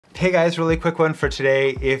Hey guys, really quick one for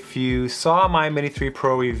today. If you saw my Mini 3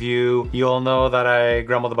 Pro review, you'll know that I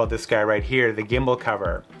grumbled about this guy right here, the gimbal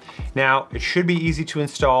cover. Now, it should be easy to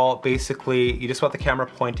install. Basically, you just want the camera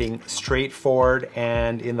pointing straight forward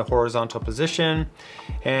and in the horizontal position.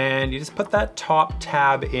 And you just put that top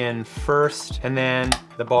tab in first, and then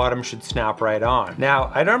the bottom should snap right on.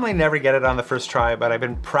 Now, I normally never get it on the first try, but I've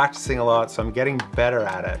been practicing a lot, so I'm getting better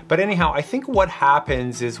at it. But anyhow, I think what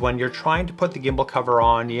happens is when you're trying to put the gimbal cover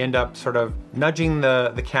on, you end up sort of nudging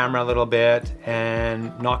the camera a little bit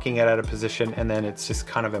and knocking it out of position, and then it's just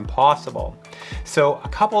kind of impossible. So a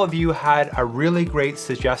couple of you had a really great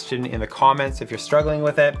suggestion in the comments if you're struggling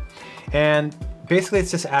with it. And basically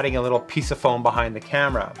it's just adding a little piece of foam behind the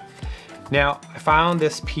camera. Now, I found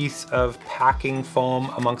this piece of packing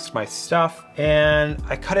foam amongst my stuff, and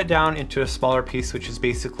I cut it down into a smaller piece, which is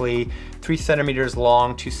basically 3 centimeters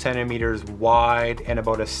long, 2 centimeters wide, and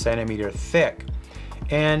about 1 centimeter thick.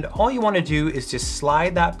 And all you want to do is just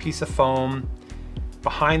slide that piece of foam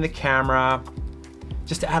behind the camera,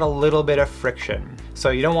 just to add a little bit of friction. So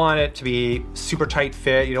you don't want it to be super tight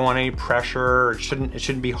fit, you don't want any pressure, it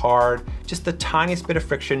shouldn't be hard, just the tiniest bit of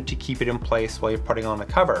friction to keep it in place while you're putting on the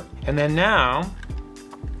cover. And then now,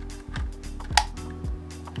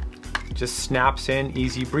 just snaps in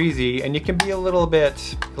easy breezy, and you can be a little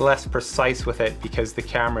bit less precise with it because the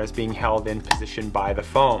camera is being held in position by the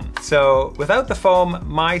foam. So without the foam,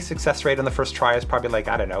 my success rate on the first try is probably like,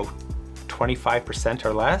 I don't know, 25%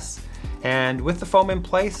 or less. And with the foam in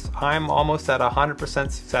place, I'm almost at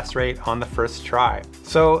 100% success rate on the first try.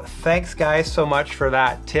 So thanks guys so much for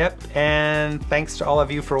that tip, and thanks to all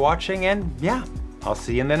of you for watching, and yeah, I'll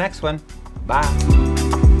see you in the next one. Bye.